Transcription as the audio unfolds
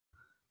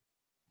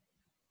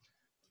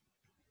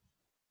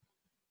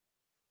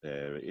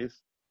There it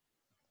is.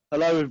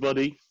 Hello,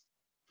 everybody.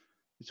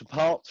 It's a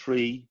part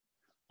 3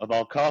 of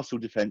our Castle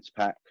Defence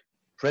Pack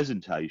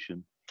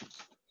presentation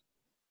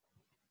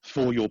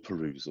for your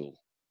perusal.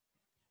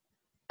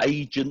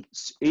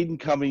 Agents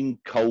incoming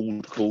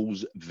cold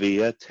calls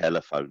via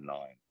telephone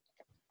line.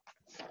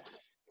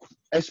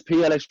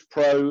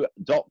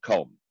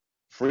 splspro.com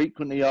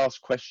frequently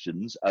asked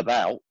questions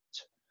about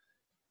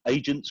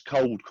agents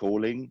cold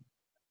calling,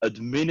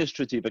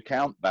 administrative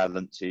account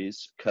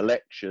balances,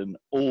 collection,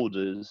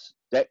 orders,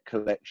 debt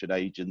collection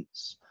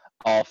agents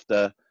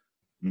after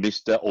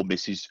Mr. or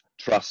Mrs.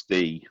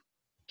 trustees.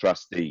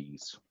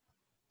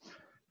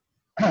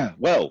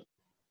 Well,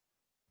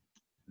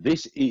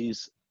 this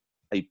is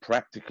a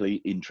practically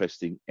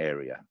interesting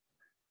area,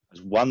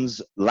 as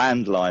one's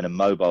landline and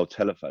mobile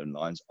telephone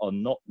lines are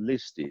not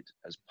listed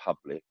as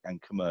public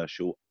and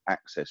commercial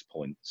access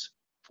points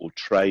for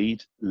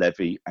trade,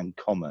 levy and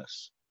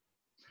commerce.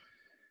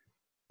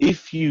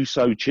 If you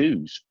so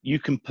choose, you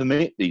can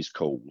permit these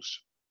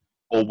calls,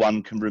 or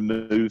one can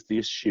remove the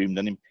assumed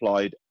and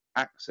implied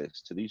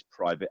access to these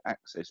private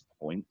access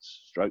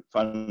points stroke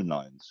phone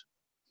lines.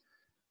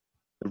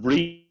 The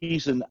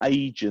reason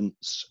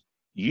agents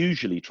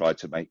usually try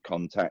to make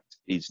contact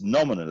is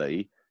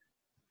nominally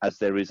as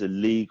there is a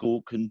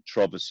legal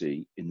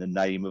controversy in the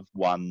name of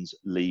one's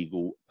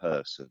legal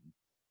person,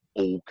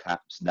 all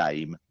caps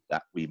name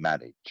that we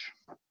manage.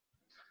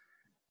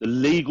 The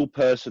legal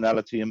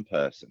personality and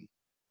person.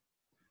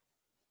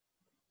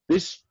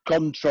 This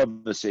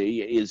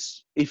controversy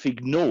is, if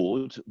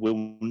ignored,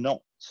 will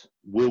not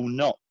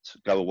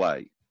go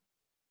away.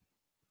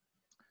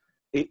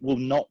 It will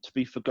not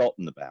be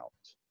forgotten about.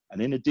 And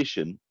in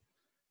addition,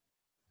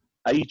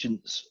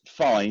 agents'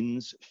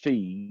 fines,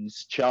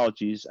 fees,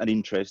 charges and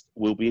interest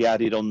will be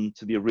added on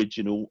to the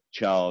original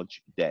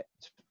charge debt.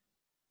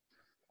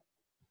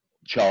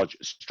 Charge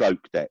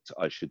stroke debt,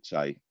 I should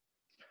say.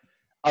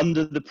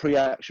 Under the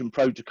pre-action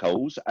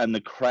protocols and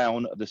the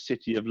Crown of the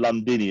City of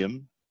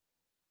Londinium,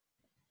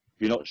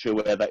 if you're not sure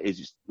where that is,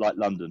 it's like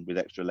London with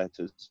extra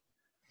letters.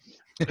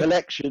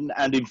 Collection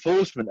and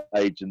enforcement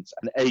agents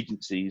and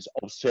agencies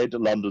of said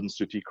London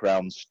City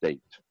Crown State.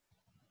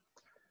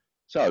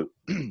 So,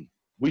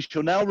 we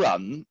shall now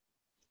run,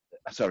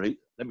 sorry,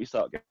 let me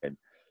start again.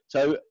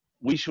 So,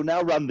 we shall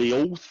now run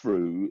all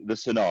through the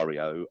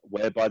scenario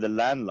whereby the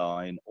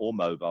landline or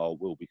mobile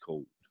will be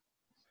called.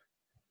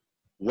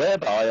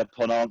 Whereby,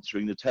 upon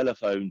answering the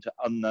telephone to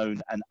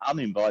unknown and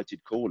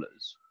uninvited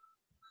callers,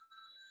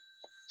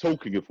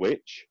 talking of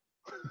which...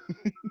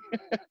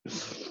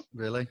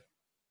 Really?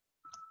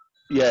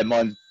 Yeah,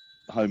 my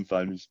home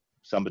phone is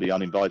somebody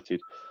uninvited.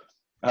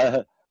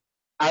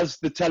 As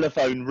the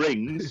telephone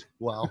rings...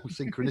 Wow,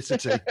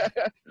 synchronicity.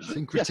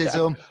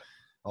 Syncretism.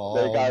 Oh.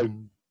 There you go.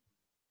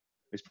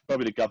 It's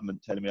probably the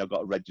government telling me I've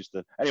got to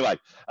register. Anyway,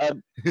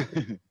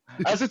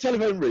 as the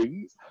telephone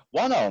rings,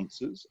 one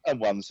answers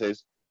and one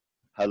says,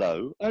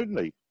 hello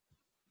only.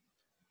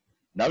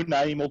 No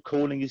name or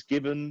calling is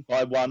given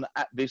by one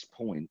at this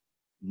point.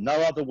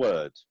 No other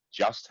word,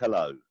 just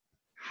hello.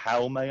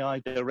 How may I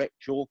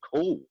direct your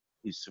call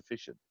is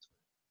sufficient.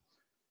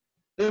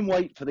 Then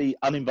wait for the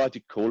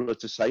uninvited caller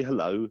to say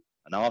hello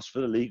and ask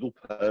for the legal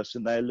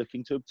person they are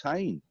looking to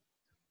obtain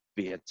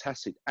via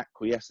tacit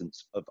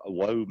acquiescence of a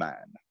woe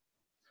man.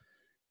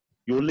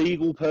 Your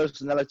legal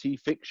personality,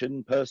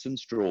 fiction, person,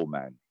 straw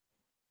man.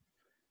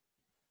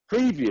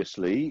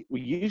 Previously, we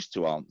used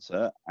to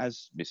answer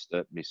as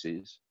Mr.,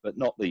 Mrs., but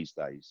not these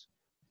days.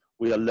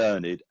 We are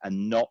learned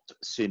and not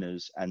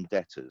sinners and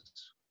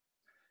debtors.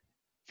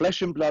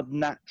 Flesh and blood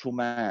natural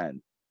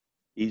man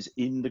is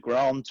in the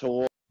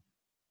grantor.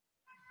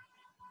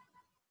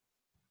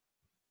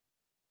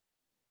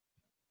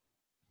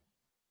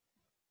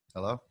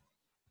 Hello?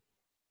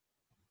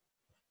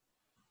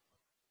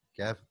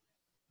 Kev?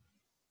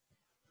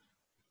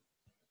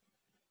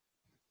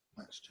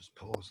 Let's just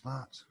pause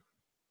that.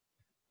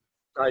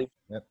 Hi.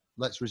 Yep.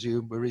 Let's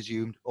resume. We're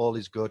resumed. All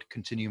is good.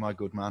 Continue, my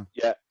good man.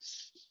 Yeah.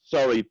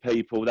 Sorry,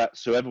 people.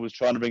 That's whoever was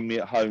trying to ring me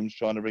at home is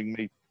trying to ring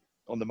me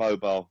on the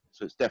mobile.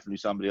 So it's definitely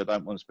somebody I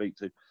don't want to speak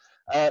to.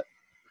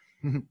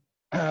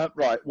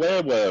 Right.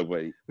 Where were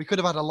we? We could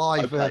have had a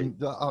live. Okay.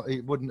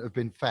 It wouldn't have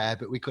been fair,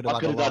 but we could have I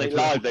could have done it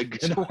live then.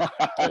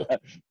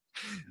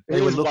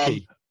 They were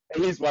lucky.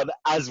 Here's one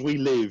as we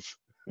live.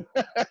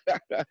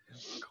 Come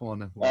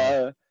on.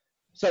 Wow.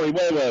 Sorry,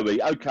 where were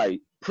we? Okay.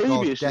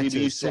 Previously, debtors,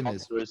 we used to sinners.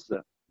 answer as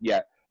the,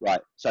 yeah,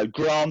 right. So,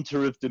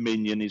 grantor of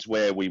dominion is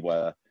where we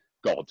were.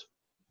 God.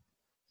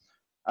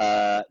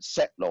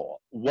 Settlor.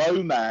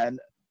 Woe man,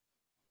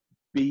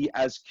 be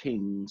as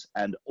kings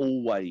and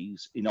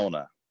always in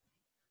honour.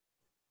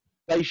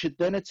 They should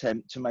then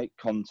attempt to make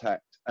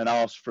contact and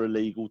ask for a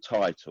legal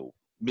title.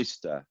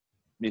 Mr.,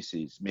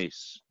 Mrs.,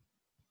 Miss,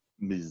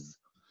 Ms.,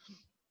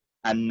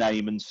 and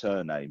name and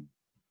surname.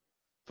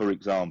 For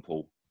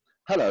example,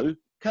 hello,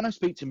 can I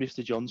speak to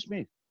Mr. John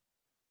Smith?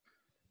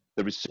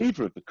 The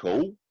receiver of the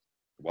call,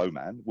 the woe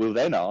man, will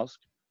then ask,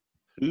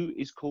 who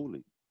is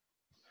calling?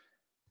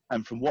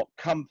 And from what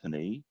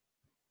company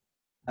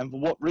and for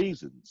what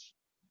reasons?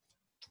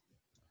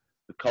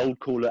 the cold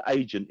caller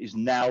agent is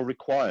now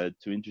required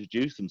to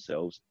introduce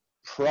themselves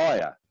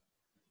prior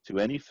to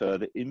any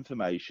further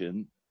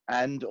information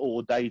and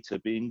or data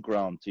being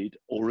granted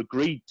or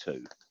agreed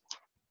to.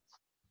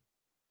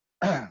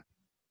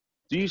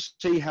 Do you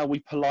see how we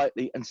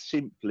politely and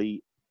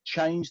simply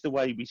change the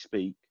way we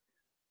speak,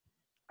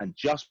 and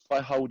just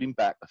by holding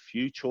back a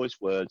few choice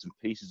words and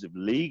pieces of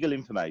legal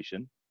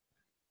information,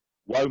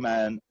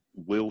 Woman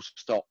will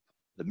stop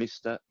the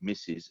Mr.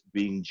 Mrs.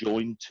 being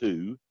joined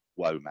to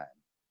Woman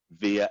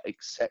via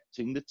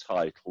accepting the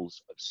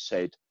titles of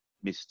said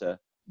Mr.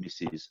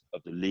 Mrs.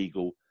 of the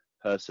legal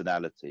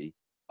personality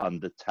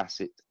under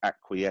tacit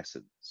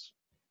acquiescence.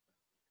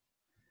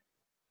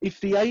 If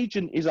the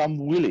agent is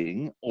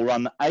unwilling or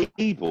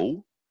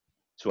unable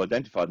to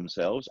identify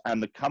themselves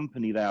and the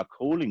company they are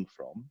calling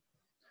from,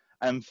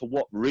 and for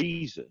what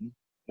reason,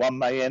 one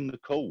may end the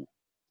call.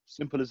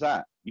 Simple as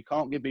that. You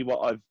can't give me what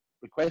I've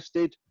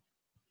requested,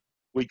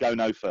 we go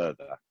no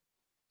further.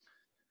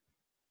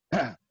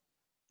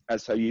 And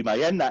so you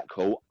may end that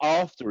call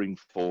after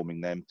informing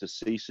them to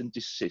cease and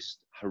desist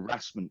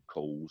harassment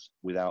calls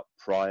without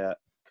prior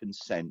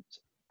consent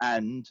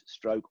and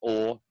stroke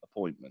or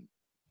appointment.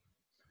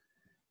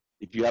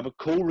 If you have a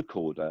call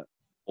recorder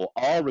or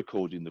are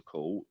recording the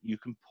call, you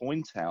can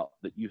point out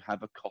that you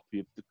have a copy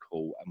of the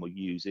call and will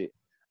use it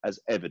as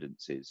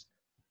evidences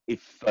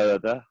if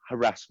further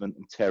harassment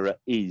and terror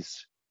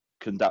is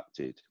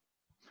conducted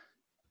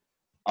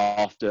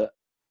after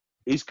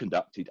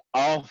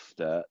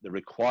the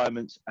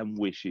requirements and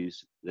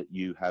wishes that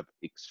you have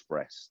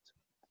expressed.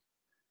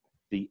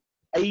 The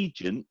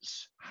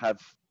agents have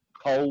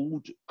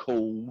cold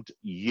called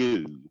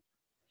you.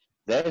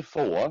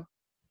 Therefore,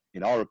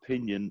 in our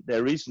opinion,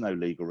 there is no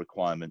legal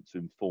requirement to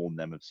inform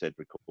them of said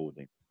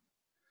recording.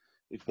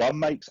 If one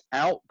makes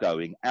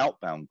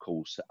outbound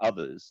calls to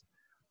others,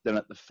 then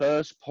at the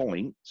first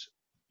point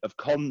of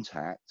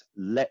contact,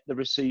 let the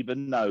receiver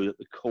know that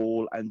the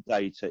call and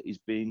data is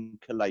being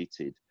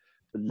collated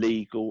for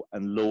legal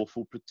and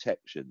lawful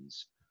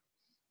protections,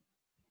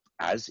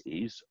 as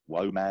is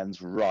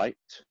Woman's right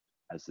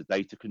as the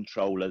data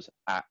controllers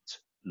at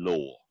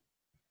law.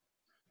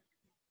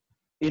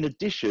 In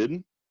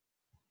addition,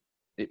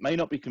 it may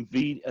not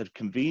be a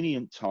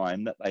convenient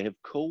time that they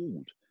have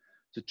called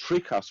to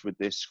trick us with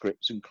their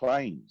scripts and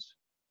claims.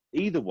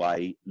 Either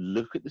way,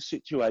 look at the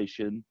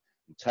situation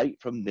and take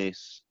from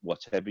this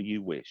whatever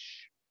you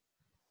wish.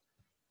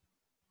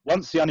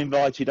 Once the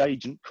uninvited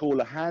agent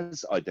caller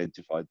has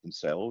identified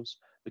themselves,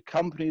 the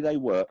company they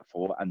work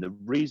for and the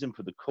reason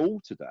for the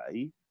call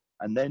today,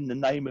 and then the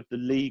name of the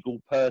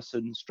legal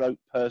person stroke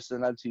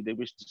personality they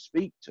wish to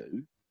speak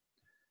to,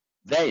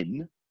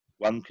 then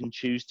one can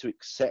choose to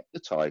accept the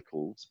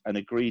titles and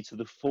agree to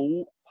the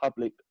full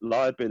public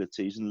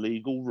liabilities and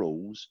legal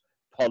rules,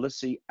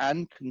 policy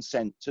and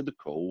consent to the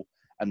call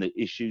and the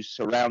issues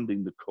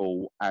surrounding the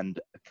call and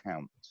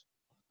account.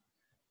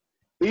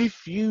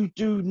 If you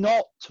do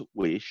not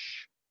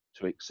wish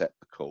to accept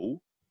the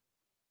call,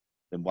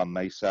 then one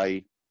may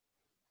say,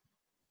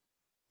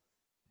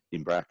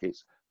 in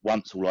brackets,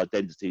 once all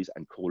identities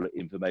and caller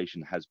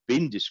information has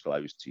been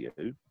disclosed to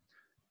you,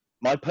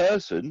 my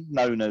person,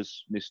 known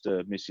as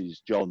Mr. Mrs.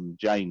 John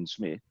Jane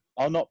Smith,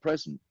 are not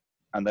present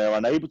and they are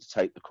unable to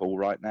take the call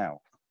right now.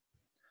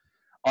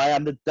 I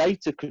am the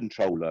data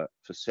controller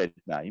for said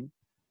name.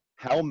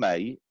 How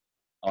may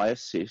I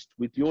assist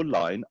with your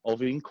line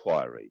of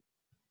inquiry?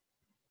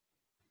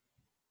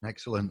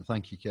 Excellent.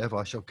 Thank you, Kev.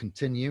 I shall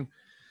continue.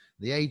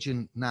 The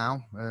agent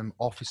now,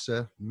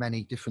 officer,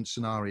 many different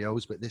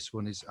scenarios, but this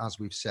one is, as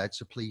we've said,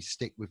 so please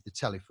stick with the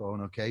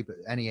telephone, okay? But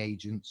any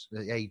agents,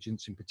 the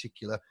agents in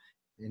particular,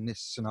 in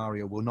this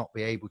scenario will not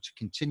be able to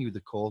continue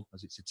the call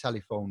as it's a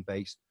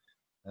telephone-based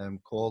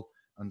call,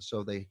 and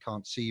so they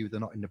can't see you. They're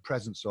not in the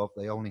presence of,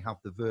 they only have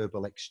the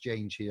verbal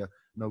exchange here,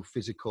 no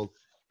physical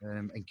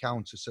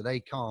encounter, so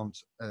they can't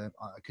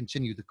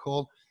continue the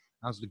call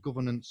as the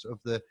governance of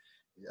the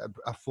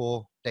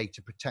for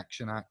Data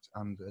Protection Act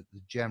and the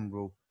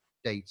General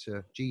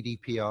Data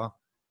GDPR,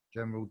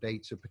 General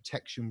Data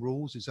Protection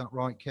Rules. Is that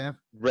right, Kev?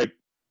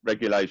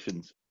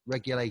 Regulations.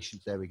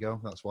 Regulations, there we go.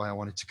 That's why I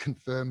wanted to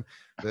confirm,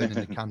 burning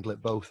the candle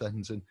at both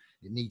ends, and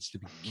it needs to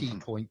be key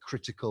point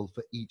critical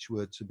for each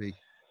word to be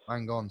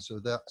bang on. So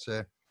that's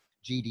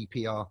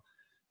GDPR,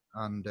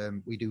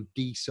 and we do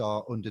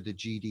DSAR under the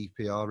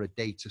GDPR, a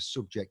data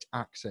subject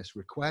access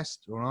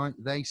request. All right,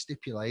 they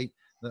stipulate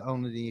that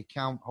only the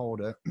account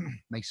holder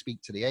may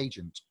speak to the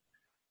agent,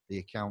 the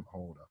account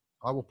holder.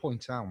 I will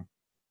point out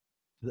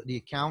that the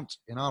account,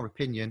 in our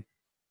opinion,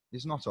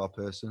 is not our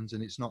person's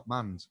and it's not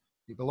man's.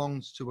 It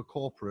belongs to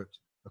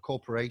a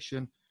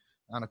corporation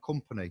and a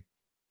company,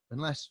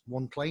 unless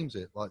one claims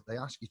it like they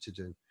ask you to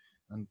do.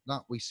 And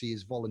that we see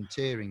as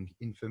volunteering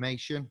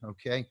information,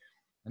 okay?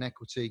 And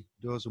equity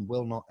does and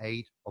will not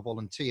aid a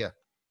volunteer.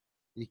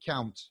 The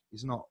account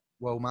is not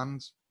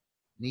Woman's,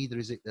 neither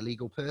is it the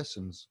legal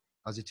person's,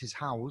 as it is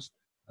housed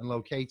and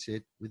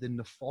located within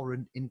the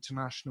foreign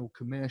international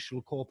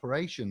commercial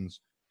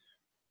corporations.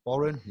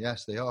 Foreign,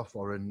 yes, they are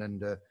foreign,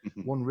 and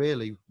one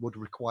really would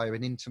require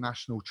an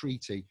international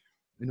treaty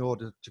in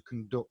order to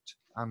conduct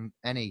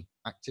any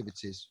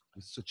activities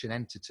with such an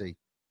entity.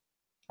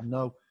 And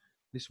no,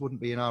 this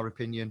wouldn't be, in our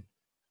opinion,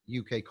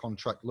 UK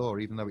contract law,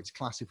 even though it's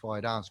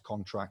classified as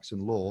contracts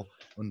and law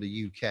under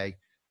UK.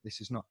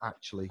 This is not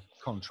actually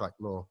contract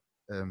law,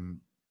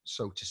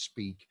 so to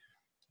speak,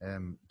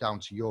 down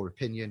to your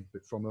opinion,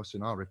 but from us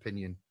in our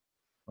opinion.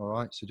 All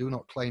right, so do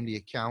not claim the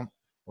account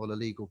or the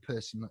legal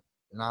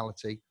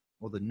personality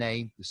or the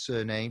name, the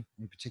surname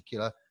in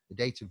particular, the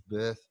date of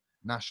birth,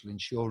 national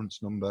insurance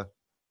number,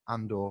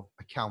 and or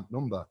account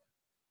number.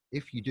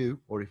 If you do,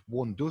 or if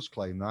one does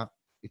claim that,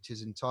 it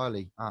is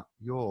entirely at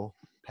your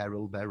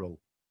peril beryl.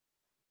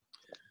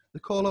 The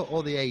caller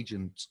or the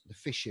agent, the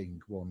phishing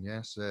one,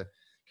 yes,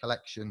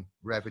 collection,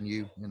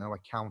 revenue,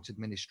 account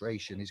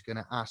administration is going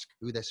to ask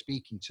who they're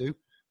speaking to. And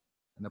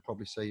they'll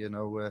probably say,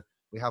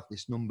 we have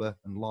this number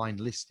and line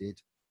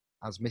listed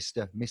as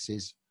Mr.,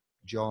 Mrs.,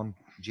 John,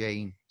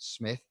 Jane,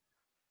 Smith.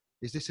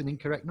 Is this an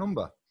incorrect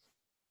number?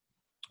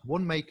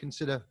 One may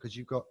consider, because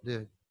you've got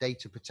the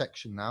data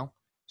protection now,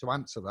 to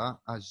answer that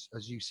as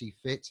you see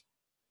fit,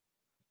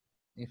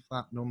 if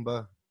that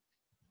number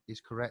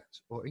is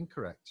correct or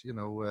incorrect,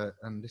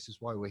 and this is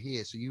why we're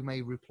here. So you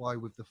may reply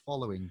with the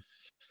following.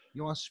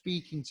 You are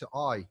speaking to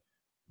I,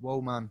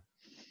 Woman,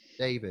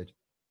 David,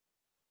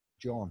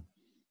 John,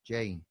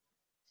 Jane,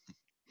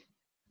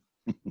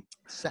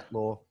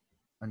 settlor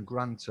and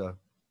grantor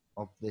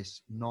of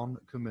this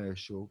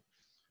non-commercial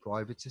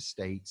private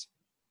estate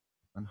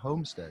and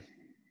homestead.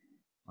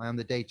 I am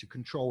the data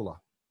controller.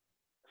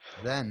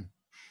 Then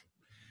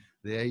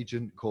the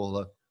agent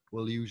caller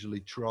will usually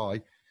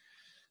try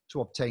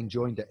to obtain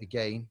joinder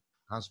again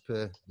as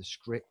per the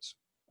script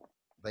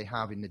they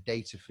have in the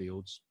data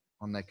fields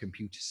on their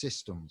computer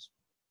systems.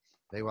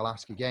 They will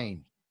ask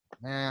again,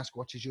 may I ask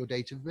what is your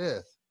date of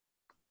birth?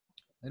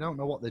 They don't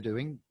know what they're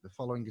doing. They're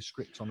following a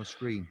script on the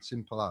screen,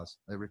 simple as.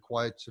 They're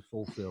required to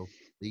fulfill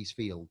these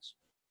fields.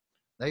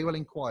 They will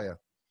inquire,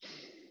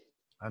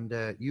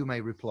 and you may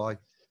reply,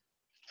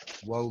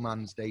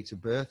 Woman's date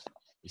of birth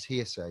is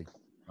hearsay.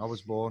 I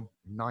was born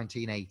in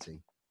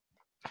 1980.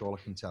 That's all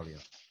I can tell you.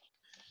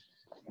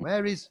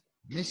 Where is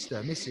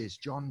Mr., Mrs.,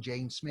 John,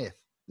 Jane Smith?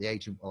 The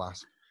agent will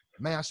ask.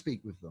 May I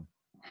speak with them?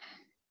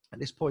 At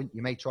this point,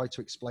 you may try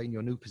to explain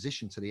your new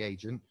position to the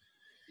agent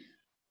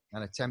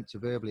and attempt to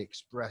verbally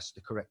express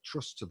the correct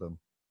trust to them.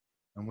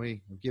 And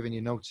we have given you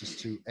notice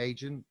to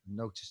agent,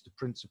 notice to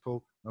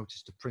principal,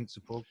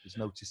 is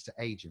notice to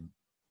agent.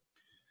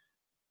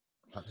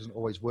 That doesn't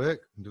always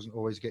work and doesn't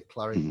always get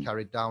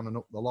carried down and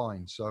up the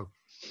line. So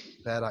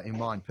bear that in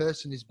mind.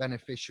 Person is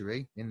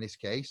beneficiary, in this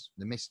case,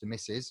 the Mr.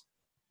 Mrs.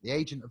 The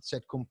agent of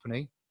said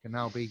company can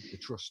now be the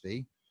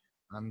trustee,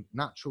 and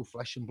natural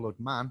flesh and blood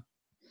man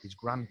is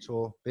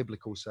grantor,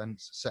 biblical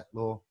sense,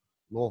 settlor,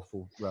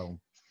 lawful realm.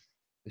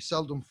 They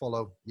seldom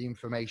follow the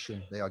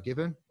information they are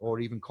given or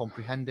even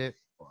comprehend it,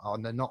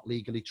 and they're not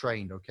legally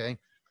trained, okay?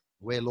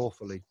 We're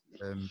lawfully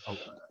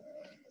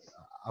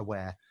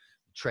aware,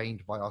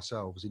 trained by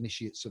ourselves,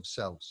 initiates of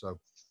self. So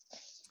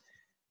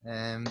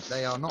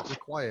they are not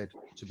required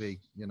to be,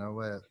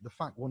 the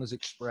fact one has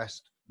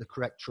expressed the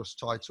correct trust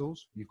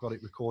titles, you've got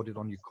it recorded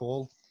on your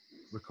call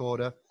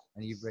recorder,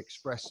 and you've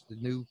expressed the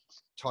new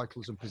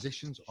titles and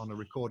positions on a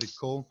recorded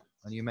call,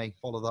 and you may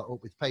follow that up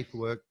with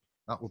paperwork.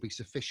 That will be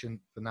sufficient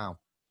for now.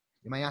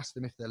 You may ask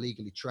them if they're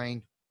legally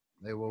trained.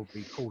 They will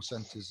be call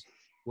centers,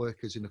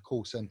 workers in a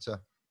call center.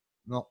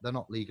 They're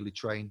not legally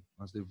trained,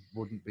 as they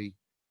wouldn't be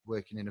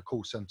working in a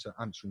call center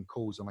answering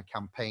calls on a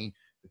campaign,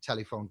 the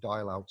telephone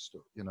dial-out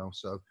stuff,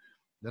 so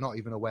they're not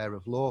even aware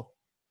of law.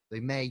 They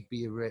may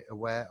be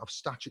aware of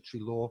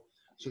statutory law,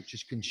 such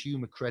as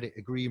consumer credit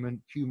agreement,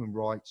 human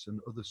rights, and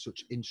other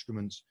such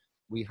instruments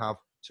we have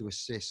to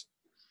assist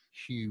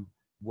Hugh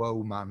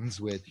Womans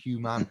with.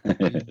 Human,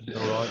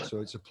 all right,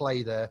 so it's a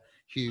play there.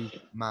 Hugh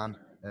man,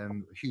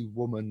 Hugh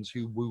womans,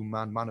 Hugh womb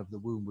man, man of the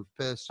womb with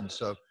person.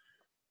 So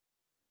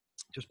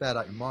just bear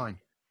that in mind.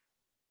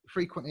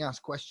 Frequently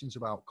asked questions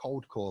about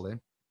cold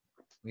calling.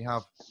 We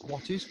have,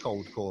 what is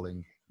cold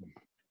calling?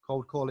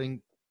 Cold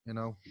calling,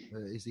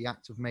 is the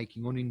act of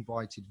making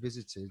uninvited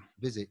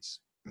visits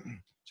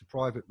to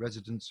private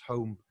residents'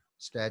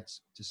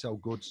 homesteads to sell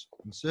goods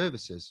and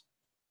services.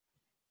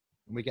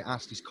 And we get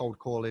asked, is cold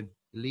calling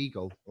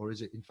illegal, or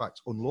is it in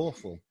fact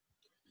unlawful?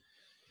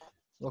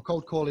 Well,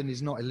 cold calling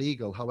is not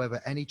illegal. However,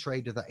 any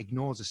trader that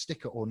ignores a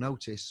sticker or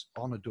notice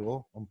on a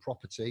door on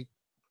property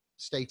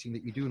stating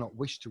that you do not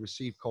wish to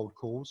receive cold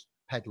calls,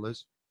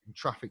 peddlers, and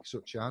traffic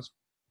such as,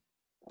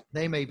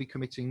 they may be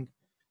committing,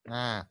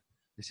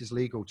 this is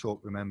legal talk,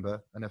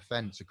 remember, an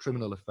offence, a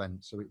criminal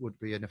offence. So it would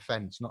be an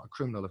offence, not a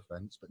criminal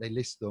offence, but they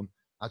list them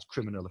as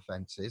criminal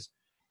offences.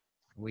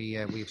 We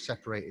have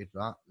separated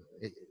that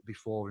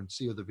before, and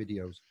see other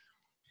videos.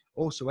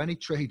 Also, any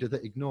trader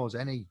that ignores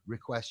any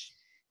request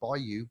by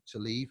you to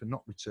leave and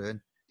not return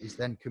is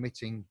then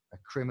committing a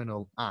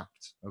criminal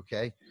act,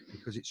 okay?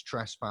 Because it's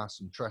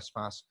trespass, and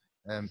trespass,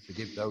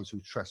 forgive those who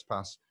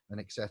trespass, and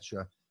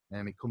etc.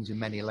 It comes in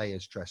many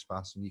layers,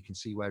 trespass, and you can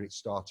see where it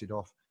started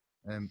off.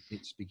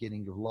 Its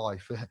beginning of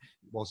life, it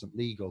wasn't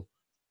legal.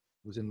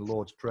 was in the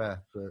Lord's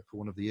Prayer for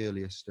one of the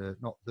earliest,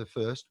 not the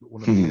first, but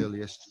one of the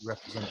earliest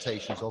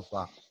representations of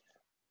that.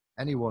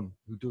 Anyone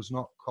who does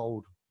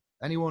cold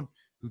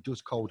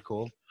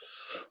call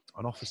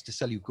and offers to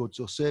sell you goods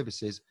or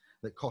services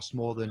that cost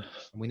more than,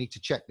 and we need to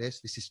check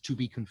this is to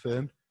be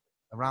confirmed,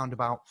 around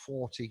about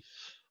 40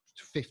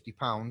 to 50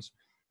 pounds,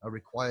 are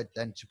required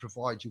then to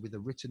provide you with a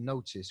written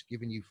notice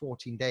giving you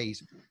 14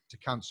 days to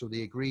cancel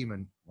the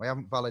agreement. We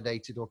haven't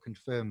validated or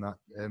confirmed that.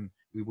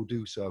 We will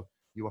do so.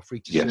 You are free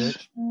to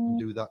search and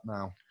do that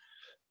now.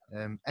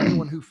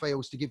 Anyone who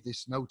fails to give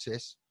this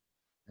notice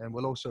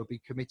will also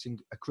be committing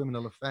a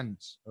criminal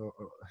offence.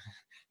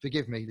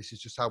 Forgive me, this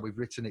is just how we've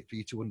written it for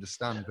you to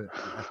understand,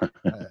 but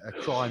a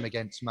crime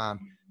against man.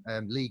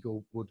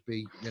 Legal would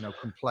be,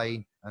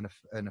 complain, and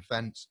an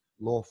offence.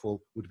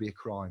 Lawful would be a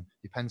crime.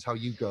 Depends how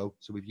you go.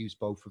 So we've used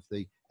both of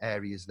the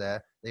areas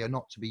there. They are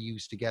not to be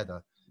used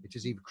together. It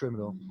is either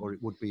criminal or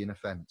it would be an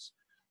offence.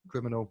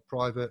 Criminal,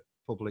 private,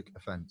 public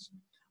offence.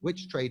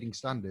 Which trading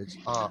standards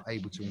are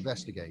able to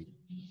investigate?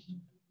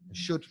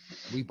 Should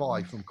we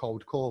buy from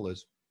cold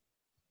callers?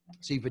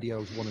 See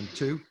videos 1 and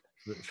 2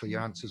 for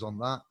your answers on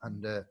that.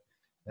 And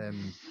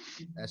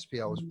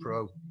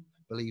splspro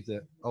believe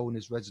that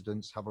owners,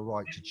 residents have a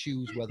right to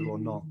choose whether or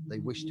not they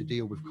wish to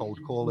deal with cold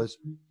callers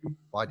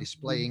by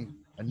displaying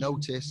a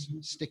notice,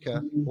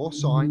 sticker or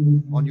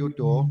sign on your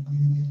door.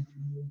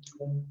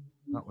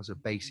 That was a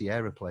bassy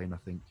aeroplane, I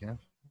think, yeah?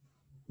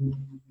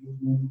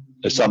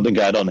 There's something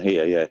going on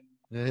here, yeah.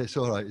 Yeah, it's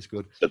all right, it's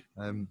good.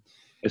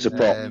 It's a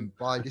prop.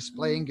 By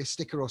displaying a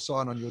sticker or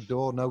sign on your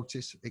door,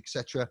 notice,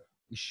 etc.,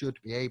 you should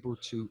be able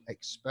to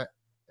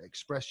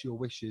express your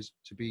wishes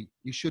to be,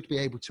 you should be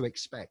able to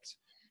expect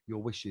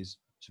your wishes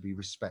to be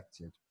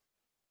respected.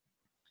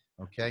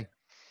 Okay,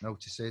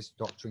 notices,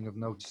 doctoring of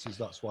notices,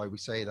 that's why we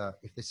say that.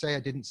 If they say I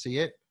didn't see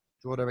it,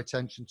 draw their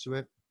attention to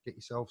it, get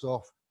yourselves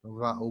off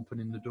without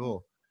opening the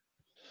door.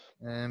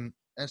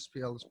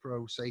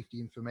 splspro safety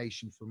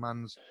information for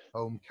man's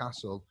home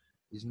castle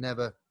is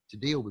never to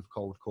deal with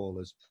cold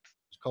callers.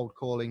 Cold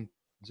calling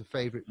is a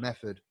favourite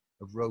method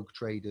of rogue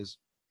traders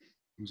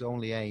whose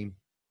only aim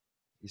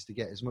is to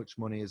get as much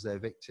money as their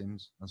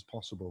victims as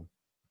possible.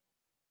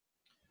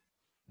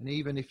 And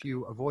even if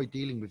you avoid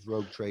dealing with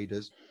rogue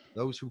traders,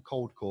 those who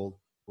cold call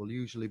will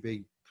usually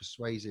be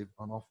persuasive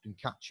and often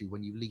catch you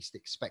when you least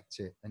expect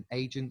it. And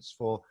agents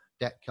for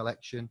debt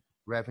collection,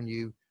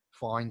 revenue,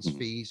 fines,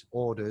 fees,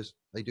 orders,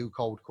 they do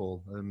cold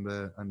call,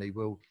 and they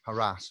will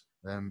harass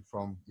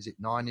from, is it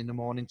 9 in the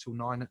morning till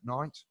 9 at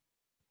night?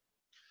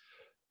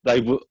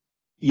 They will,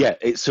 yeah,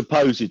 it's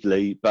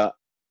supposedly, but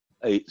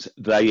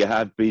they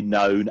have been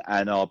known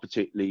and are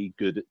particularly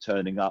good at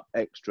turning up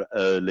extra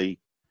early.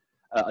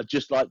 I'd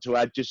just like to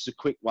add just a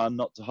quick one,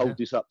 not to hold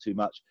this up too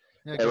much.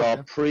 Yeah, there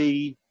are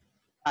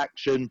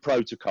pre-action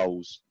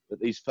protocols that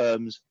these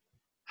firms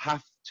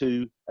have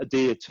to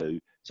adhere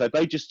to. So if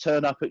they just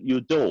turn up at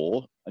your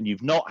door and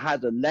you've not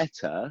had a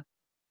letter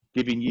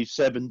giving you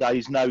 7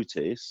 days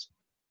notice,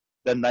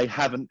 then they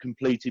haven't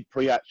completed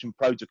pre-action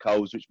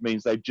protocols, which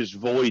means they've just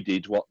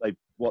voided what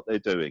they're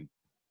doing.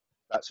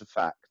 That's a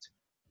fact.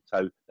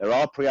 So there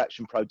are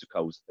pre-action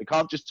protocols. They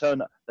can't just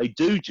turn up. They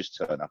do just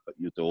turn up at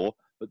your door,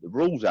 but the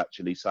rules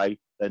actually say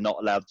they're not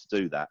allowed to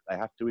do that. They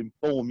have to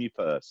inform you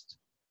first.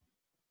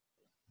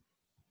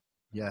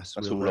 Yes,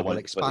 That's we'll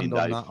expand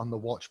on that on the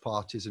watch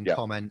parties and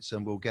comments,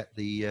 and we'll get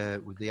the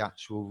with the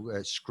actual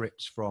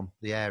scripts from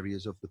the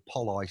areas of the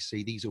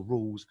policy. These are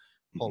rules,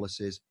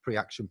 policies,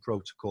 pre-action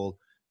protocol,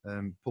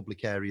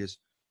 public areas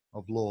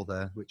of law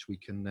there, which we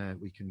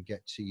can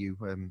get to you.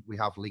 We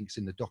have links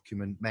in the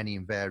document, many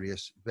and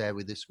various. Bear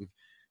with us. We've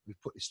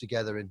put this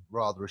together in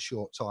rather a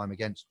short time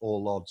against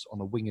all odds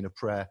on a wing and a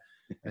prayer.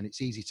 And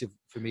it's easy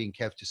for me and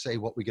Kev to say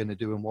what we're going to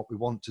do and what we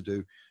want to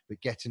do,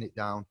 but getting it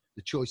down,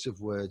 the choice of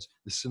words,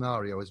 the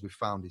scenario, as we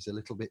found, is a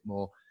little bit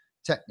more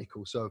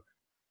technical. So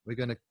we're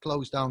going to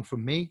close down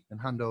from me and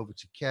hand over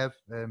to Kev.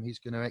 He's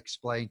going to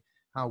explain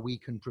how we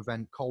can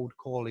prevent cold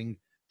calling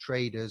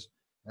traders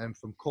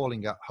from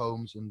calling at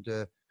homes,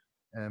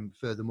 and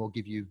furthermore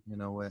give you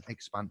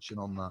expansion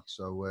on that.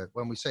 So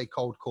when we say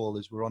cold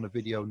callers, we're on a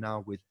video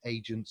now with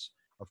agents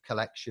of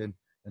collection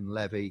and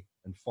levy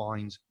and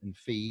fines and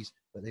fees,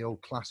 but they all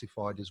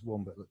classified as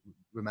one. But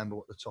remember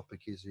what the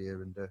topic is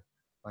here, and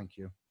thank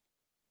you.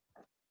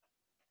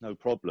 No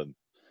problem.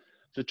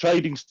 So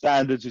trading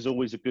standards is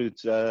always a good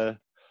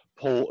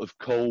port of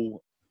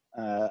call.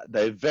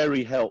 They're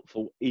very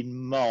helpful in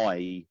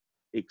my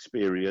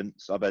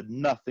experience. I've had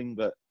nothing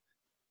but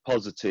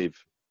positive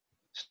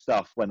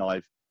stuff when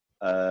I've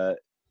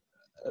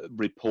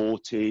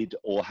reported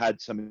or had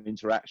some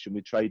interaction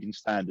with trading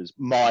standards.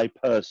 My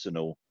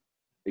personal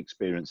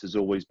experience has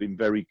always been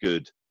very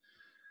good.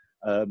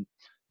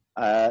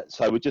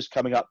 So we're just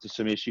coming up to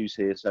some issues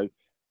here. So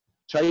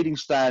trading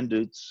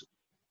standards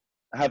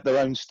have their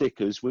own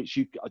stickers, which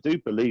I do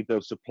believe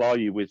they'll supply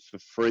you with for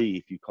free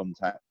if you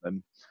contact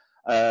them.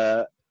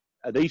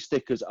 These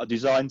stickers are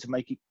designed to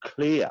make it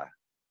clear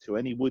to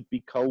any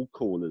would-be cold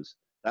callers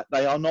that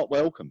they are not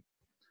welcome.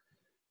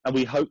 And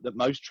we hope that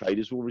most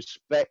traders will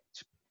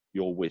respect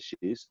your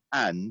wishes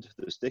and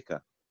the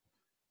sticker.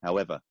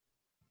 However,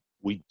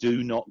 we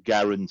do not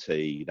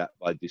guarantee that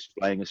by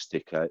displaying a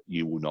sticker,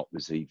 you will not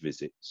receive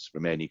visits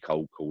from any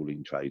cold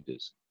calling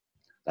traders.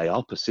 They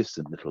are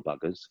persistent little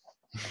buggers.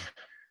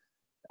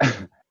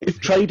 If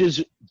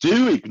traders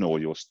do ignore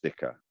your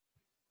sticker,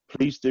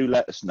 please do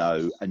let us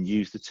know and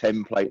use the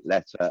template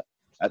letter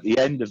at the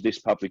end of this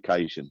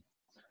publication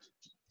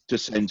to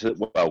send to,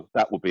 well,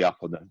 that will be up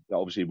on the,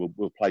 obviously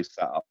we'll place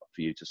that up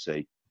for you to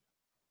see,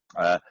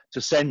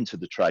 to send to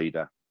the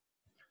trader.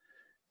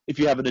 If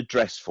you have an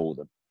address for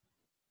them,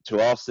 to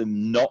ask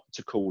them not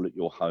to call at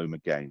your home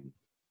again.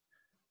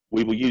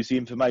 We will use the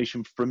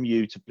information from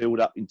you to build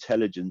up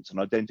intelligence and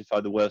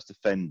identify the worst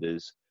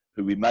offenders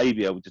who we may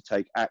be able to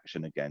take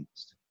action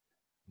against.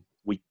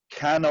 We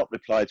cannot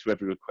reply to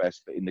every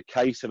request, but in the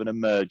case of an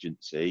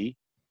emergency,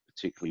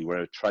 particularly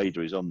where a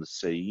trader is on the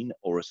scene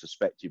or a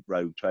suspected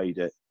rogue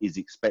trader is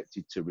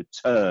expected to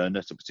return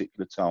at a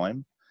particular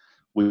time,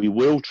 we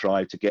will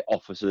try to get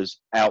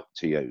officers out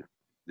to you.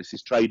 This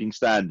is trading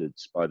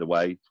standards, by the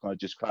way. Can I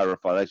just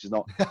clarify? This is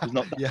not, it's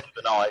not Yeah. Dave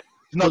and I.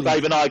 It's not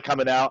Dave and I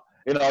coming out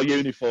in our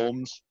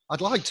uniforms.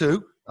 I'd like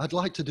to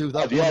do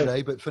that one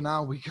day, but for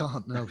now we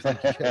can't. No,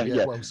 thank you.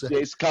 Yeah, well said.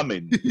 It's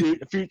coming.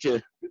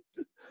 Future.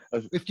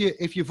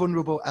 If you're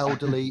vulnerable,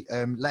 elderly,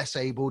 less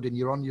abled, and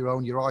you're on your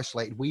own, you're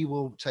isolated, we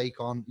will take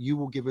on. You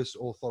will give us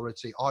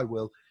authority. I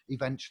will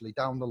eventually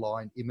down the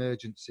line,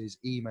 emergencies,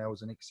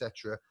 emails, and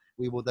etc.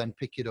 We will then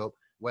pick it up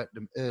at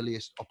the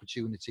earliest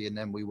opportunity, and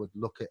then we would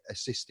look at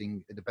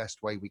assisting in the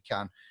best way we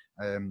can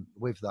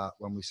with that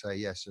when we say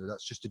yes. So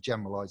that's just a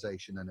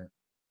generalization, isn't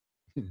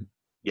it?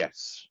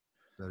 Yes.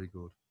 Very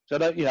good. So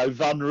that, you know,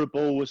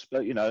 vulnerable,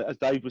 you know, as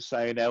Dave was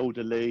saying,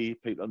 elderly,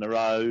 people on their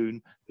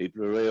own,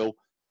 people who are ill,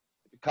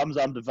 it comes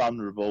under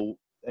vulnerable,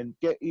 and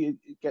get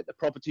the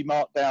property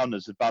marked down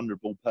as a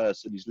vulnerable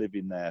person who's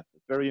living there.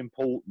 Very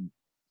important.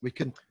 We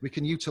can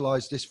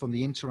utilize this from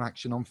the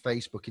interaction on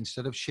Facebook.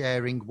 Instead of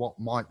sharing what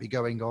might be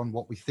going on,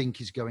 what we think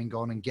is going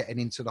on, and getting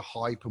into the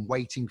hype and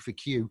waiting for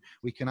queue,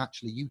 we can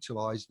actually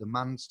utilize the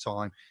man's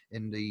time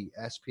in the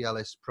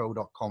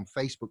splspro.com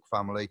Facebook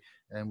family.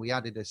 And we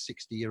added a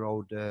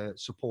 60-year-old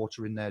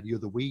supporter in there the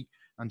other week,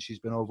 and she's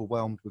been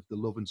overwhelmed with the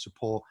love and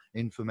support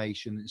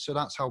information. So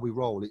that's how we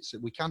roll.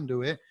 We can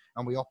do it,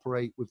 and we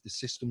operate with the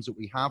systems that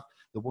we have,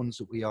 the ones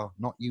that we are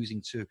not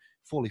using to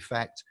full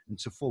effect and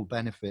to full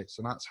benefits.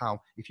 And that's how,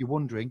 if you're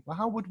wondering, well,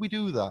 how would we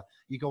do that?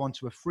 You go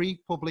onto a free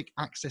public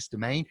access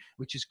domain,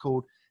 which is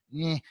called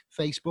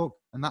Facebook,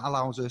 and that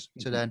allows us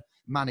to then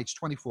manage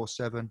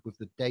 24/7 with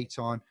the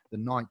daytime, the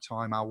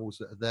nighttime hours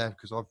that are there,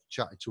 because I've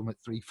chatted to them at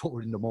 3,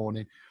 4 in the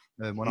morning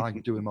when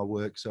I'm doing my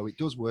work. So it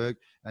does work.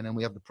 And then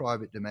we have the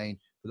private domain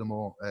for the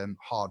more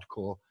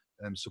hardcore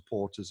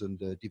supporters and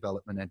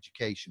development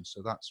education.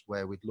 So that's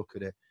where we'd look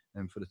at it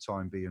for the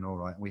time being. All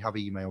right. And we have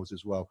emails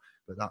as well,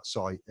 but that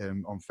site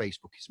on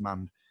Facebook is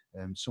manned.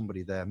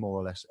 Somebody there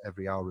more or less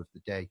every hour of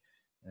the day,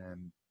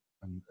 and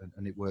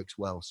it works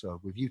well.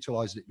 So we've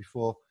utilized it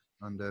before,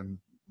 and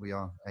we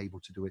are able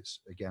to do it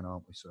again,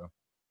 aren't we? So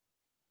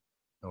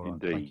all right.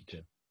 Indeed. Thank you,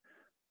 Tim.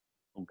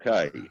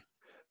 Okay.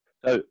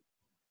 So,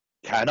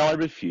 can I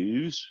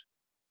refuse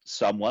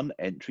someone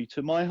entry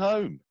to my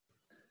home?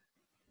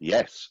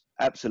 Yes,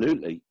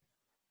 absolutely.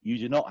 You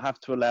do not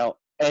have to allow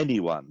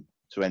anyone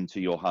to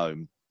enter your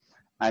home,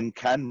 and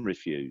can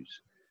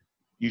refuse.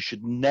 You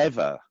should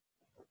never,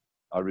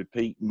 I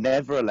repeat,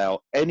 never allow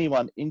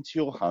anyone into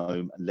your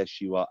home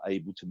unless you are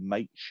able to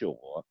make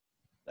sure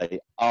they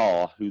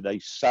are who they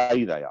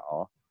say they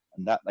are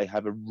and that they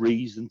have a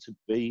reason to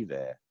be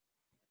there.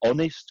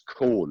 Honest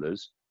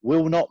callers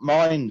will not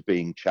mind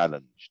being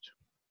challenged.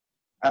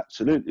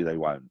 Absolutely they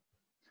won't.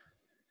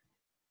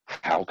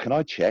 How can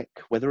I check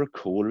whether a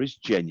caller is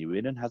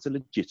genuine and has a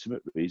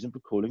legitimate reason for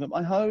calling at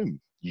my home?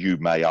 You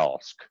may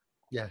ask.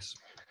 Yes,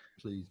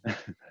 please.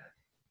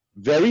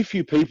 Very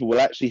few people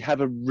will actually have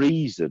a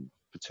reason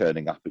for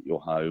turning up at your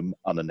home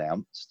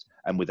unannounced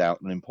and without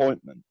an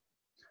appointment.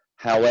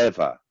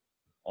 However,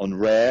 on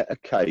rare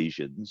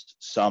occasions,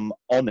 some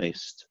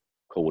honest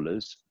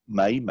callers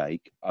may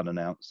make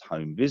unannounced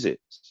home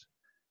visits.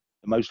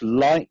 The most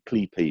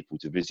likely people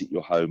to visit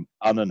your home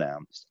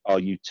unannounced are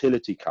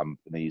utility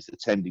companies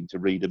attending to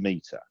read a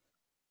meter.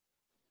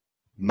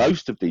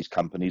 Most of these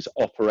companies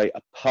operate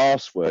a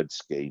password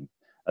scheme,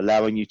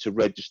 allowing you to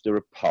register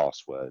a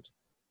password.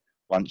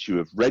 Once you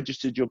have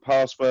registered your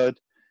password,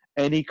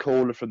 any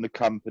caller from the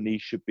company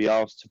should be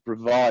asked to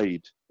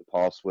provide the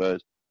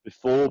password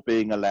before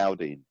being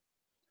allowed in.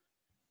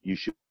 You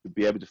should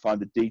be able to find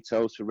the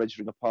details for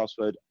registering a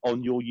password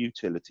on your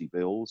utility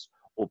bills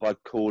or by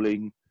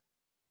calling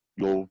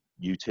your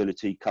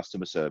utility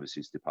customer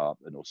services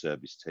department or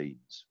service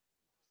teams.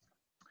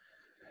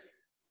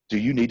 Do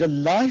you need a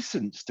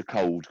license to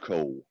cold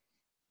call?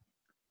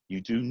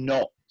 You do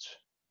not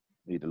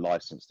need a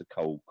license to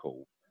cold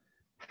call.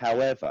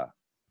 However,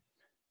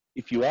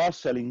 if you are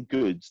selling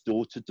goods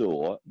door to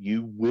door,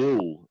 you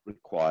will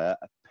require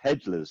a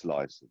peddler's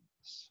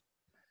license.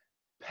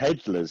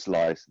 Peddler's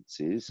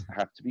licenses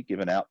have to be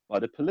given out by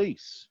the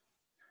police.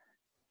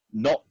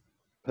 Not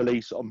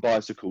police on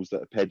bicycles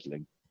that are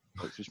peddling.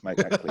 Let's just make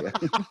that clear.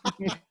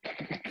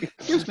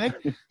 Excuse me.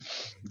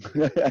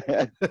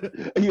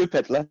 Are you a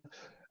peddler?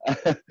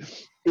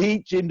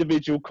 Each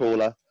individual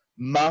caller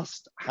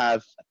must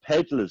have a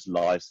peddler's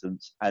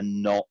license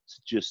and not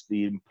just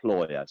the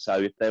employer. So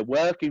if they're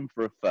working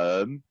for a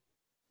firm,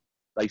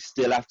 they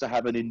still have to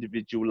have an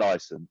individual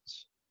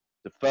license.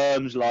 The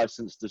firm's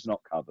license does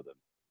not cover them,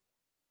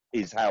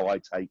 is how I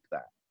take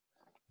that.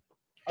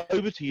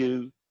 Over to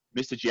you,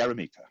 Mr.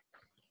 Jeremita.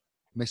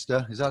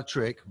 Mister, is that a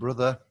trick?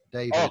 Brother,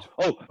 David.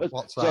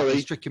 What's that? Sorry.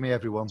 He's tricking me,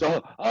 everyone.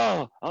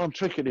 I'm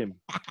tricking him.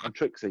 I'm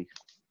Trixie.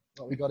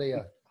 What we got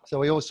here? So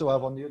we also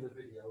have on the other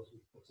videos,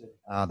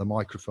 the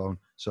microphone.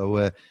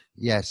 So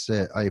yes,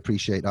 I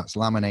appreciate that's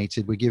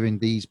laminated. We're giving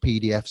these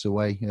PDFs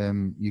away.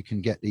 You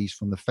can get these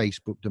from the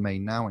Facebook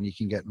domain now, and you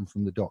can get them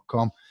from the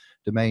 .com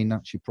domain.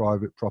 That's your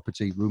private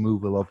property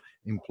removal of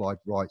implied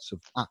rights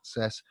of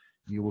access.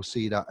 You will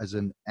see that as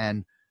an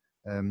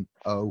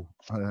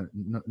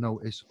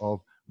notice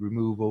of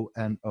removal,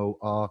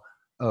 NOROIA,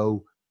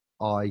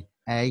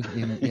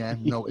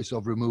 notice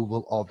of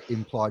removal of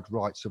implied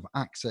rights of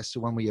access. So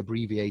when we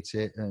abbreviate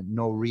it,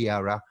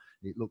 NORIARA,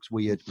 it looks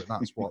weird, but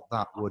that's what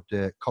that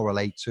would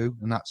correlate to.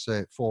 And that's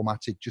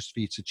formatted just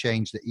for you to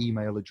change the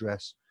email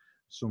address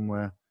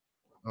somewhere.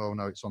 Oh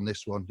no, it's on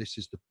this one. This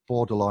is the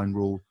borderline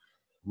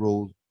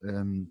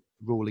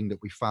ruling that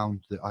we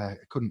found that I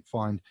couldn't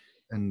find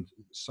and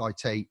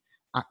citate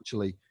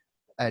actually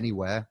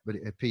anywhere, but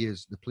it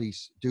appears the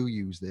police do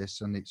use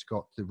this, and it's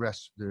got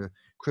the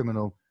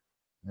criminal,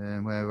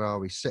 where are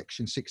we?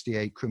 Section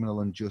 68,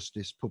 Criminal and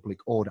Justice Public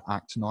Order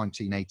Act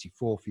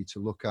 1984 for you to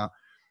look at.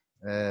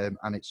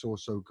 And it's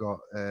also got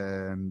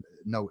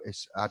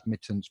notice,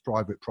 admittance,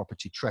 private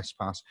property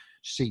trespass,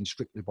 seen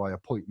strictly by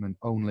appointment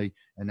only,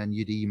 and then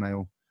you'd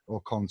email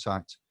or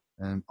contact.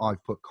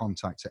 I've put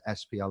contact at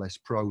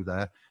splspro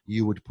there.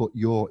 You would put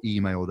your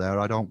email there.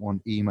 I don't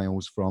want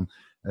emails from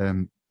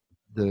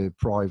the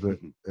private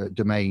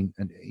domain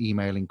and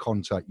emailing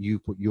contact. You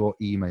put your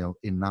email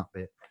in that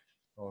bit.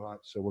 All right,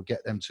 so we'll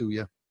get them to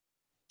you.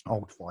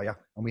 Old fire,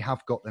 and we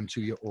have got them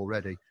to you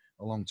already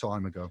a long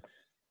time ago.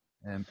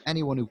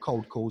 Anyone who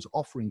cold calls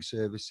offering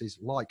services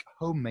like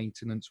home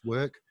maintenance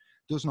work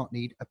does not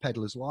need a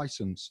peddler's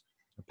license.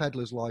 A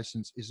peddler's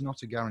license is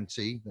not a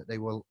guarantee that they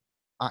will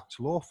act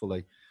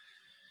lawfully.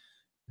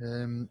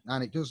 And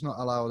it does not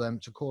allow them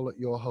to call at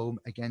your home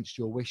against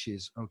your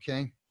wishes,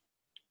 okay?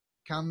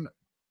 Can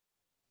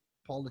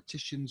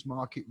politicians,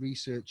 market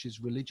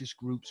researchers, religious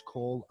groups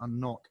call and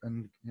knock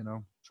and,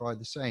 try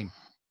the same?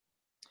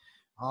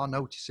 Our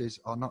notices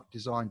are not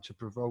designed to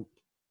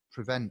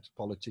prevent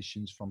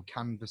politicians from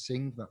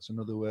canvassing, that's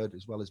another word,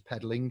 as well as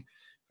peddling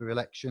for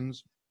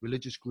elections,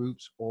 religious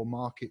groups or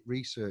market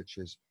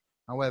researchers.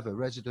 However,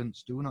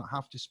 residents do not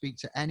have to speak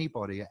to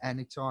anybody at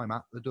any time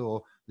at the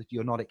door that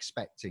you're not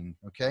expecting,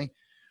 okay?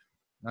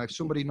 Now, if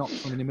somebody knocks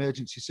from an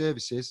emergency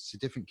services, it's a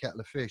different kettle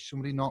of fish.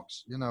 Somebody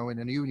knocks, in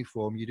a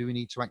uniform, you do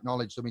need to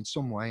acknowledge them in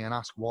some way and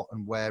ask what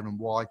and where and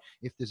why.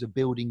 If there's a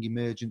building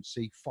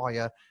emergency,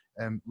 fire,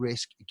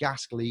 risk,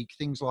 gas leak,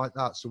 things like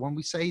that. So when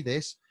we say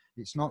this,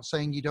 it's not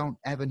saying you don't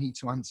ever need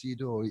to answer your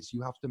door. It's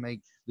you have to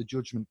make the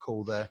judgment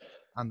call there.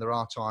 And there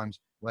are times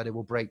where they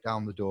will break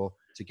down the door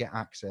to get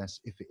access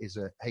if it is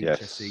a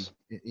HSE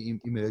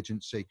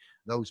emergency.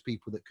 Those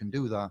people that can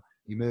do that,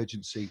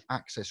 emergency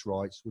access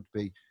rights would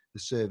be the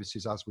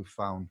services as we've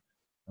found.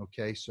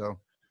 Okay, so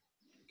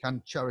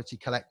can charity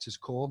collectors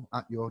call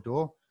at your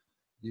door?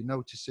 Your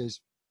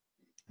notices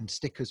and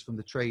stickers from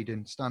the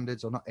trading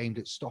standards are not aimed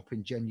at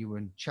stopping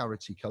genuine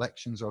charity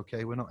collections.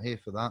 Okay, we're not here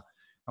for that.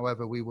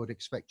 However, we would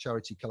expect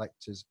charity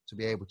collectors to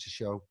be able to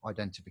show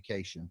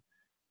identification,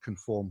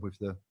 conform with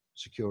the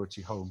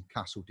security home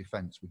castle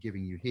defence we're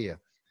giving you here.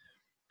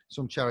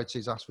 Some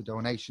charities ask for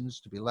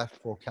donations to be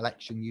left for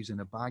collection using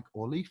a bag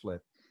or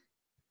leaflet.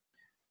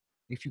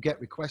 If you get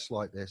requests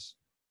like this,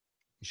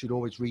 you should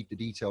always read the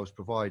details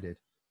provided,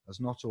 as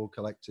not all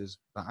collectors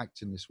that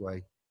act in this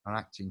way are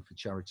acting for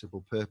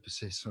charitable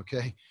purposes,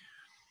 okay?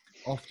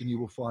 Often you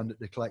will find that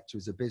the collector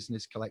is a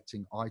business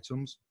collecting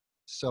items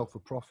to sell for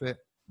profit,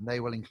 and they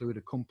will include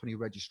a company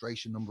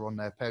registration number on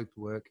their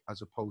paperwork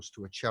as opposed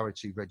to a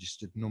charity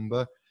registered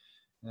number.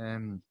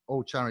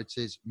 All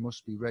charities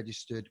must be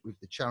registered with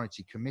the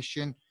Charity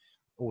Commission.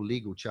 All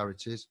legal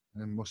charities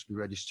must be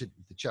registered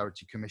with the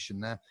Charity Commission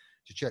there.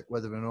 To check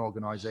whether an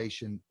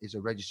organisation is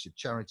a registered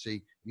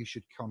charity, you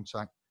should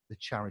contact the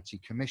Charity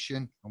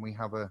Commission, and we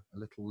have a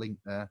little link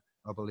there,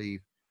 I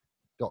believe,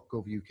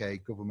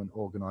 .gov.uk, government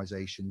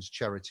organisations,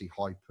 charity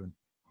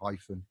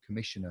hyphen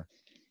commissioner.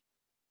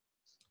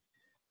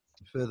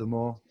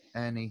 Furthermore,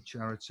 any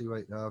charity,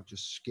 wait, I've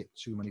just skipped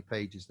too many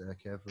pages there,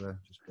 Kev.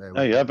 Just bear with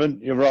No, you me.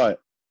 haven't. You're right.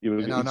 You were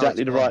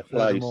exactly the right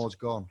place. Furthermore's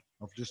gone.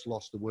 I've just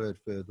lost the word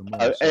furthermore.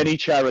 So any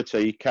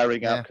charity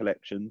carrying out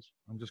collections.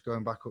 I'm just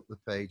going back up the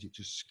page. It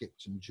just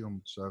skipped and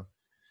jumped. So,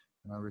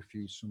 and I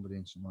refuse somebody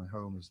into my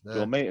home is there. Do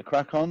you want me to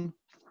crack on?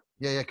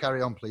 Yeah,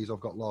 carry on, please. I've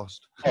got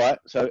lost. All right.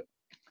 So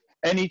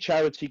any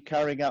charity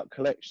carrying out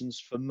collections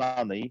for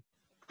money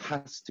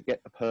has to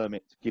get the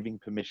permit giving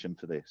permission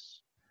for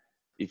this.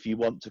 If you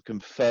want to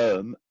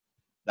confirm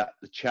that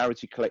the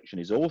charity collection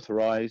is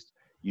authorised,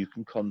 you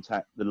can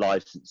contact the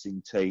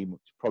licensing team,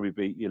 which will probably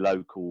be your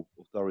local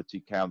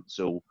authority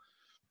council.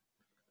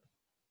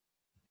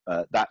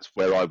 That's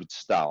where I would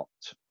start,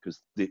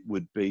 because it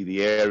would be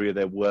the area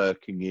they're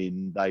working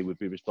in. They would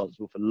be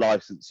responsible for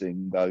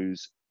licensing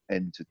those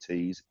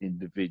entities,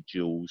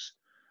 individuals,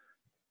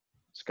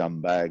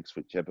 scumbags,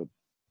 whichever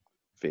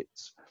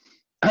fits.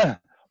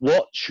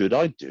 What should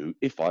I do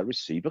if I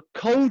receive a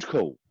cold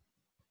call?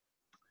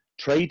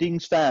 Trading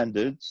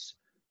standards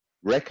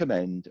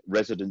recommend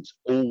residents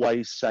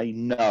always say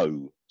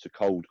no to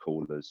cold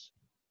callers.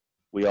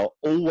 We are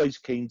always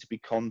keen to be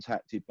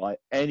contacted by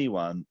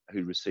anyone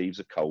who receives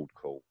a cold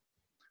call.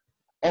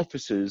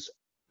 Officers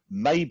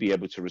may be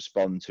able to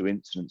respond to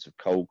incidents of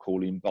cold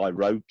calling by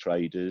rogue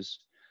traders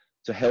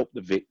to help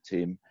the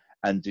victim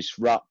and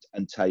disrupt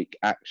and take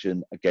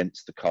action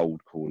against the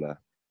cold caller.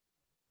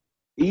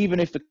 Even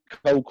if the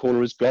cold caller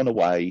has gone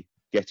away,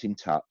 get in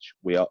touch.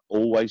 We are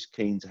always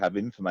keen to have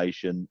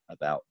information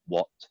about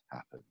what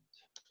happened.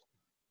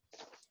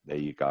 There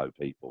you go,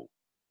 people.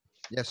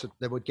 Yes, so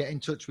they would get in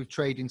touch with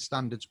trading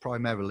standards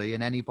primarily,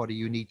 and anybody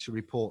you need to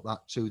report that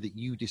to, that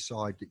you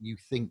decide that you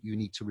think you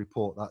need to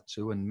report that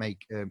to and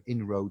make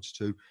inroads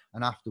to,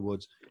 and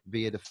afterwards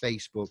via the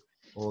Facebook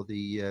or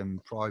the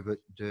private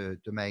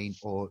domain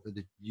or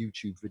the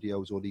YouTube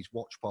videos or these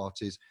watch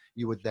parties,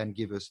 you would then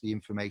give us the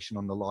information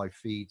on the live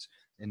feeds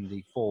in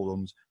the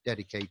forums,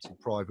 dedicated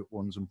private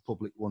ones and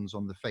public ones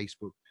on the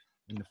Facebook,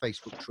 in the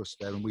Facebook trust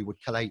there, and we would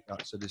collate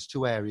that. So there's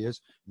two areas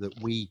that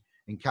we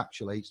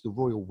encapsulates the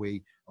royal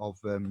we of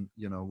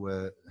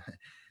that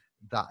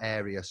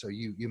area. So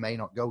you may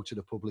not go to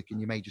the public, and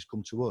you may just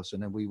come to us,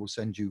 and then we will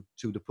send you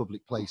to the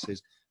public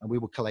places, and we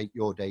will collate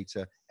your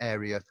data,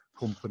 area,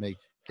 company,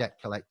 debt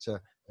collector,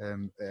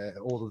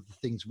 all of the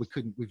things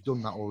we've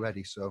done that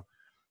already. So,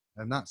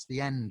 and that's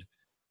the end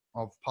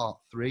of part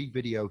 3,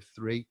 video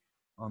 3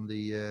 on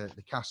the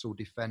castle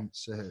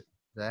defense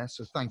there.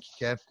 So thank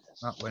you, Kev.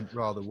 That went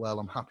rather well.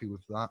 I'm happy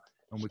with that.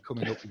 And we're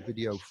coming up with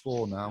video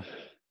 4 now.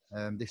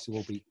 This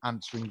will be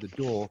answering the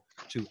door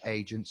to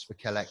agents for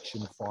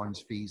collection, fines,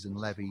 fees and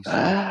levies.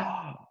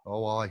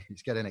 So,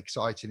 it's getting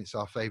exciting. It's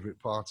our favourite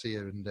part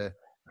here. And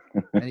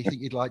anything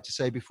you'd like to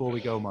say before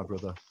we go, my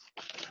brother?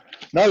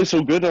 No, it's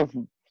all good.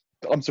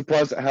 I'm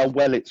surprised at how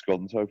well it's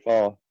gone so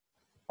far.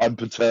 I'm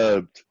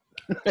perturbed.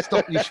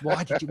 Stop you.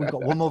 Why did you? We've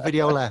got one more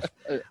video left.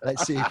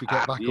 Let's see if we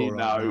get back all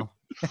right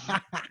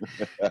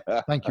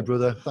now. Thank you,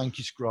 brother. Thank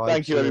you, Scribe.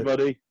 Thank you,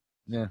 everybody.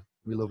 Yeah,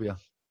 we love you.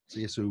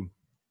 See you soon.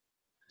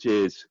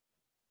 Cheers.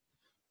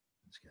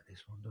 Let's get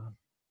this one done.